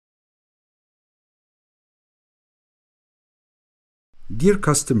Dear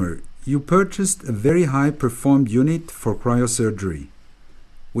customer, you purchased a very high-performed unit for cryosurgery.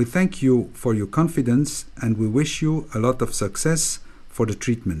 We thank you for your confidence and we wish you a lot of success for the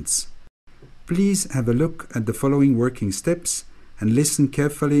treatments. Please have a look at the following working steps and listen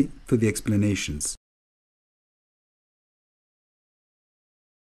carefully to the explanations.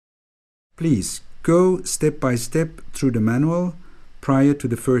 Please go step by step through the manual prior to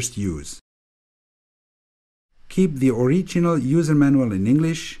the first use. Keep the original user manual in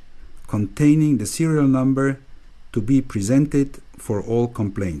English, containing the serial number to be presented for all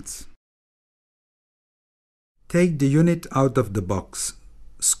complaints. Take the unit out of the box.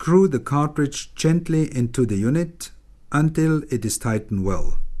 Screw the cartridge gently into the unit until it is tightened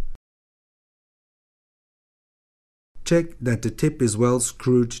well. Check that the tip is well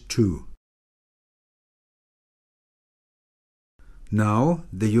screwed too. Now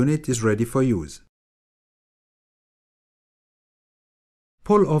the unit is ready for use.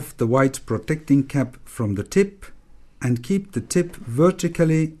 Pull off the white protecting cap from the tip and keep the tip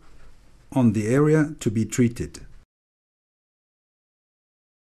vertically on the area to be treated.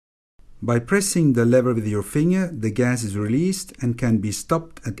 By pressing the lever with your finger, the gas is released and can be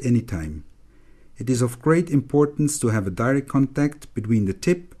stopped at any time. It is of great importance to have a direct contact between the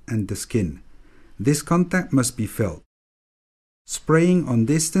tip and the skin. This contact must be felt. Spraying on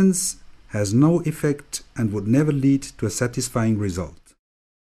distance has no effect and would never lead to a satisfying result.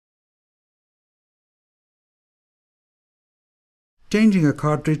 Changing a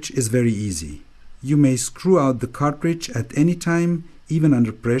cartridge is very easy. You may screw out the cartridge at any time, even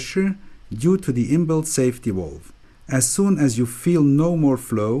under pressure, due to the inbuilt safety valve. As soon as you feel no more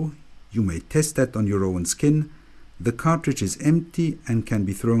flow, you may test that on your own skin, the cartridge is empty and can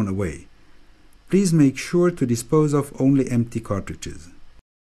be thrown away. Please make sure to dispose of only empty cartridges.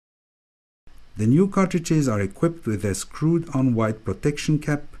 The new cartridges are equipped with a screwed-on white protection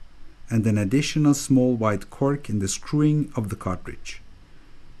cap and an additional small white cork in the screwing of the cartridge.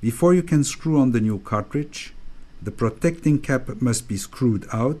 Before you can screw on the new cartridge, the protecting cap must be screwed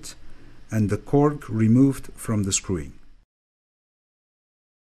out and the cork removed from the screwing.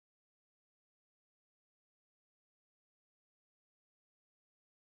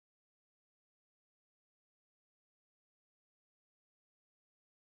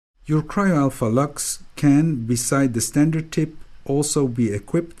 Your CryoAlfa Lux can, beside the standard tip, also be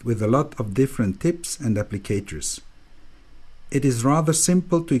equipped with a lot of different tips and applicators. It is rather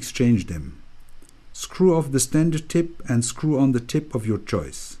simple to exchange them. Screw off the standard tip and screw on the tip of your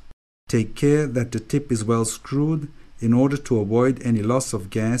choice. Take care that the tip is well screwed in order to avoid any loss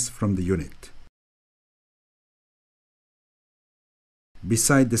of gas from the unit.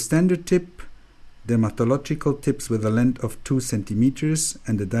 Beside the standard tip, dermatological tips with a length of 2 cm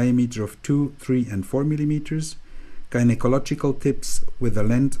and a diameter of 2, 3 and 4 mm, gynecological tips with a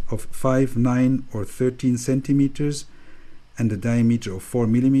length of 5, 9 or 13 cm and a diameter of 4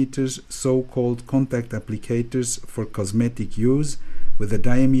 mm, so-called contact applicators for cosmetic use with a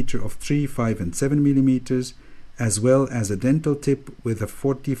diameter of 3, 5 and 7 mm, as well as a dental tip with a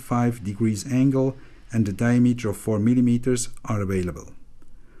 45 degrees angle and a diameter of 4 mm are available.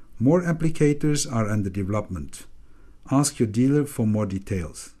 More applicators are under development. Ask your dealer for more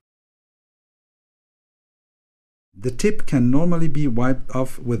details. The tip can normally be wiped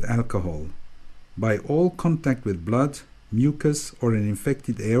off with alcohol. By all contact with blood, mucus or an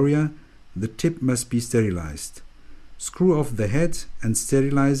infected area, the tip must be sterilized. Screw off the head and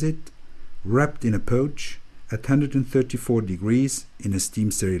sterilize it, wrapped in a pouch at 134 degrees in a steam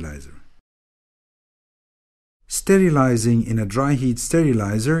sterilizer. Sterilizing in a dry heat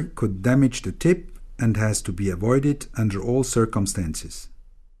sterilizer could damage the tip and has to be avoided under all circumstances.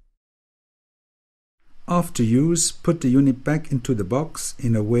 After use, put the unit back into the box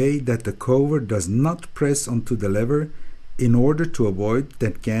in a way that the cover does not press onto the lever in order to avoid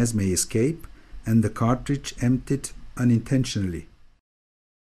that gas may escape and the cartridge emptied unintentionally.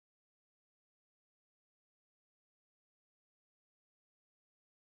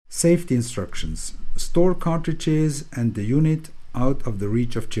 Safety instructions. Store cartridges and the unit out of the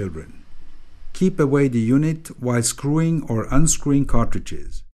reach of children. Keep away the unit while screwing or unscrewing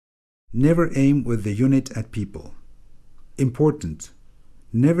cartridges. Never aim with the unit at people. Important: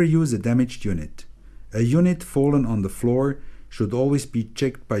 never use a damaged unit. A unit fallen on the floor should always be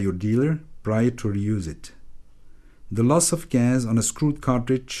checked by your dealer prior to reuse it. The loss of gas on a screwed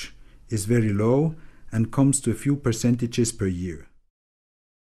cartridge is very low and comes to a few percentages per year.